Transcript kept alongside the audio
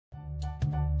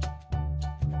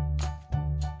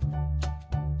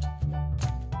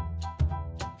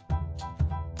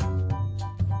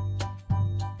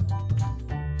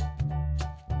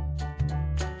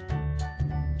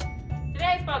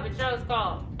puppet show is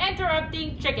called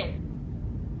Interrupting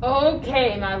Chicken.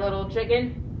 Okay, my little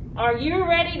chicken. Are you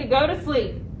ready to go to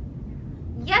sleep?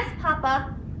 Yes,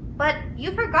 Papa. But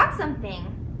you forgot something.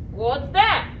 What's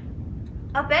that?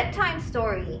 A bedtime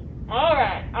story.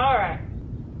 Alright.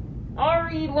 I'll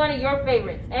read one of your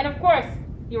favorites. And of course,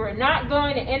 you are not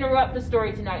going to interrupt the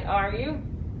story tonight, are you?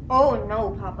 Oh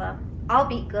no, Papa. I'll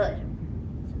be good.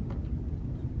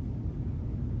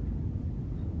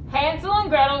 Hansel and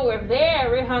Gretel were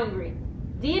very hungry.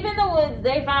 Deep in the woods,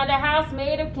 they found a house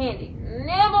made of candy.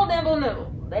 Nibble, nibble, nibble.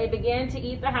 They began to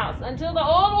eat the house until the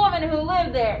old woman who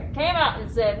lived there came out and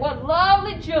said, "What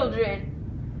lovely children!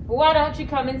 Why don't you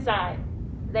come inside?"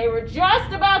 They were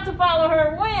just about to follow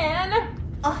her when...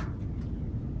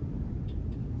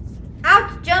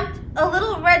 Out jumped a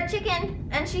little red chicken,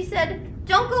 and she said,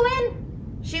 "Don't go in.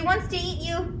 She wants to eat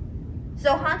you."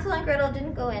 So Hansel and Gretel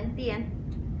didn't go in. The end.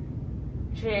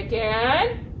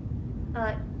 Chicken?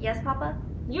 Yes, Papa?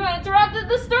 You interrupted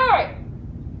the story.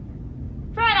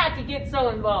 Try not to get so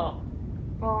involved.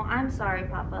 Oh, I'm sorry,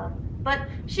 Papa. But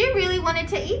she really wanted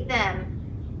to eat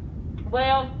them.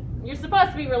 Well, you're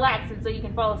supposed to be relaxing so you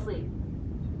can fall asleep.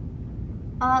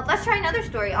 Let's try another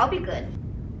story. I'll be good.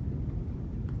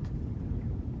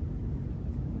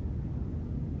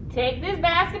 Take this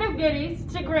basket of goodies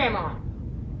to Grandma,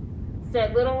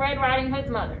 said Little Red Riding Hood's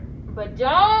mother. But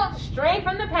don't stray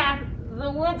from the path.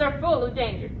 The woods are full of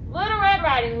danger. Little Red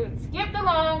Riding Hood skipped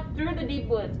along through the deep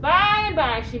woods. By and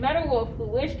by, she met a wolf who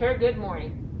wished her good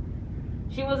morning.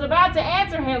 She was about to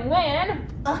answer him when...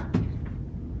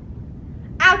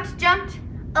 Out jumped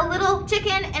a little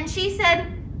chicken, and she said,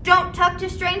 "Don't talk to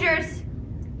strangers."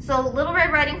 So Little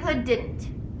Red Riding Hood didn't.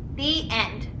 The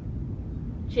end.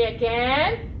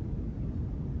 Chicken?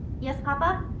 Yes,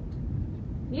 Papa?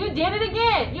 You did it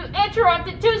again. You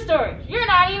interrupted two stories. You're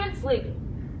not even sleeping.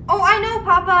 Oh, I know,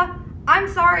 Papa. I'm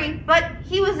sorry, but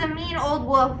he was a mean old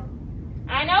wolf.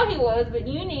 I know he was, but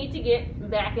you need to get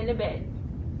back into bed.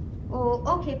 Oh,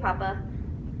 okay, Papa.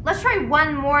 Let's try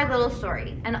one more little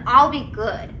story, and I'll be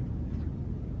good.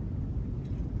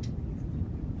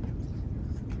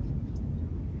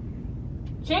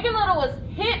 Chicken Little was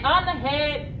hit on the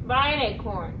head by an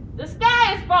acorn. The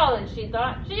sky is falling, she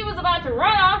thought. She was about to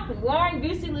run off and warn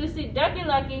Goosey Lucy, Ducky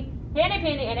Lucky, Henny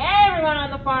Penny, and everyone on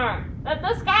the farm that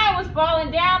the sky was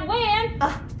falling down when...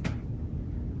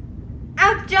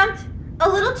 Out jumped a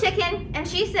little chicken, and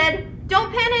she said,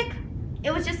 "Don't panic.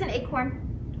 It was just an acorn."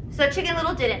 So Chicken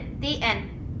Little didn't. The end.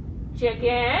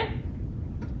 Chicken?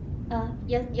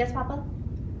 Yes, Papa?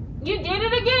 You did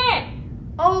it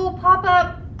again! Oh,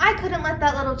 Papa, I couldn't let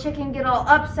that little chicken get all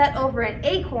upset over an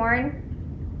acorn.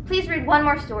 Please read one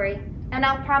more story, and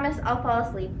I'll promise I'll fall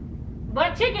asleep.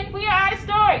 But Chicken, we are out of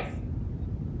stories.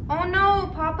 Oh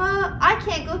no, Papa, I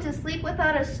can't go to sleep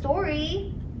without a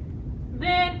story.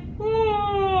 Then,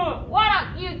 why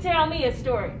don't you tell me a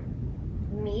story?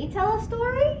 Me tell a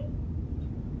story?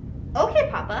 Okay,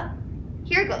 Papa.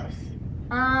 Here goes.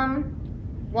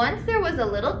 Once there was a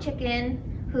little chicken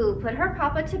who put her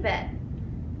papa to bed.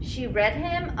 She read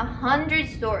him 100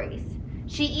 stories.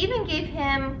 She even gave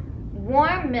him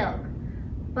warm milk,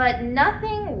 but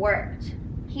nothing worked.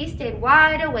 He stayed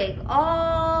wide awake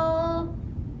all